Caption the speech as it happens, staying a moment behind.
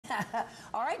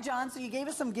All right, John, so you gave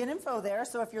us some good info there.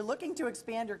 So if you're looking to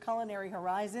expand your culinary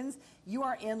horizons, you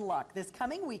are in luck. This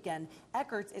coming weekend,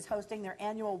 Eckerts is hosting their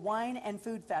annual Wine and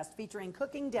Food Fest featuring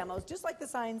cooking demos, just like the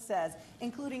sign says,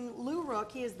 including Lou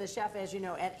Rook. He is the chef, as you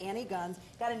know, at Annie Gunn's.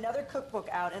 Got another cookbook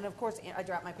out, and of course, I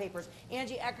dropped my papers.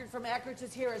 Angie Eckert from Eckerts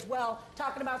is here as well,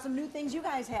 talking about some new things you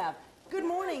guys have. Good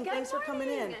morning. Thanks for coming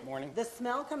in. Morning. The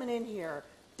smell coming in here.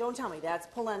 Don't tell me, that's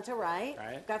polenta, right?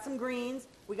 Right. Got some greens,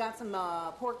 we got some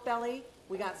pork belly,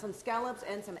 we got some scallops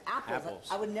and some apples.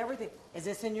 I would never think, is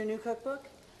this in your new cookbook?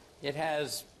 It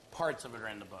has parts of it are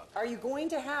in the book. Are you going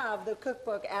to have the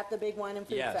cookbook at the Big Wine and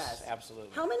Food Fest? Yes, absolutely.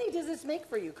 How many does this make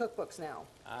for you, cookbooks now?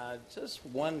 Just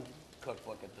one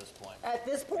cookbook at this point. At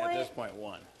this point? At this point,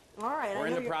 one. All right. We're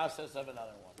in the process of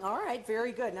another one. All right,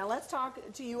 very good. Now let's talk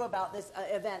to you about this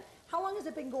event. How long has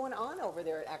it been going on over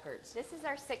there at Eckerts? This is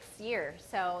our 6th year.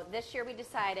 So this year we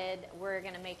decided we're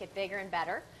going to make it bigger and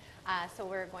better. So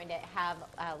we're going to have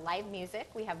live music.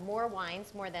 We have more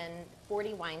wines, more than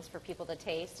 40 wines for people to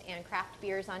taste, and craft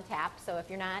beers on tap. So if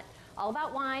you're not all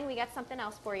about wine, we got something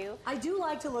else for you. I do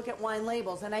like to look at wine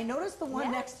labels, and I noticed the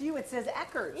one next to you, it says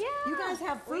Eckerts. Yeah. You guys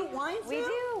have fruit wines We now?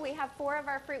 do. We have 4 of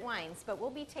our fruit wines, but we'll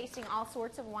be tasting all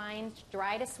sorts of wines,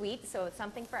 dry to sweet, so it's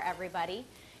something for everybody.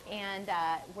 And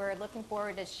we're looking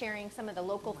forward to sharing some of the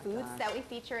local foods that we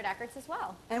feature at Eckerts as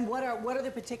well. And what are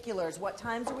the particulars? What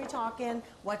times are we talking?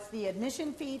 What's the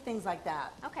admission fee? Things like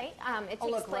that. Okay. It takes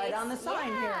look, place right on the sign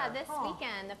here. Yeah, this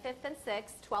weekend, the 5th and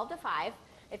 6th, 12 to 5.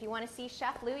 If you want to see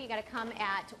Chef Lou, you got to come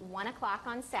at 1 o'clock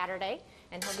on Saturday,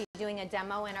 and he'll be doing a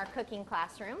demo in our cooking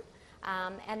classroom.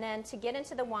 And then to get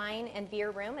into the wine and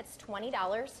beer room, it's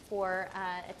 $20 for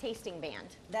a tasting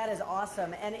band. That is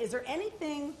awesome. And is there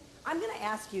anything, I'm going to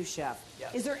ask you, Chef,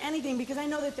 is there anything, because I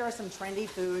know that there are some trendy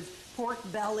foods, pork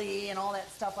belly and all that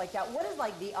stuff like that. What is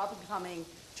like the up-and-coming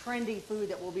trendy food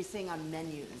that we'll be seeing on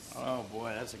menus? Oh,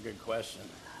 boy, that's a good question.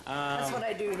 That's what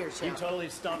I do here, Chef. You totally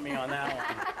stumped me on that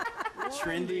one.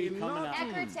 Trendy coming up.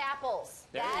 Eckerts apples.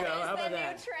 There you go. How That is about the new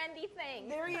that? trendy thing.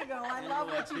 There you go. I love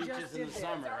what you just did in the there.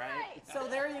 summer, right? So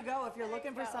there you go. If you're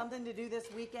looking for something to do this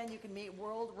weekend, you can meet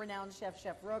world-renowned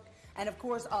Chef Rook, and of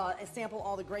course, sample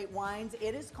all the great wines.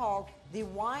 It is called the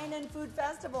Wine and Food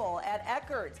Festival at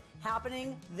Eckerts,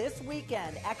 happening this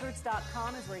weekend.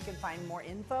 Eckerts.com is where you can find more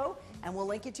info, and we'll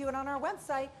link you to it on our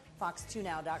website,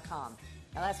 fox2now.com.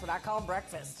 Now that's what I call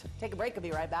breakfast. Take a break. I'll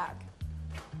be right back.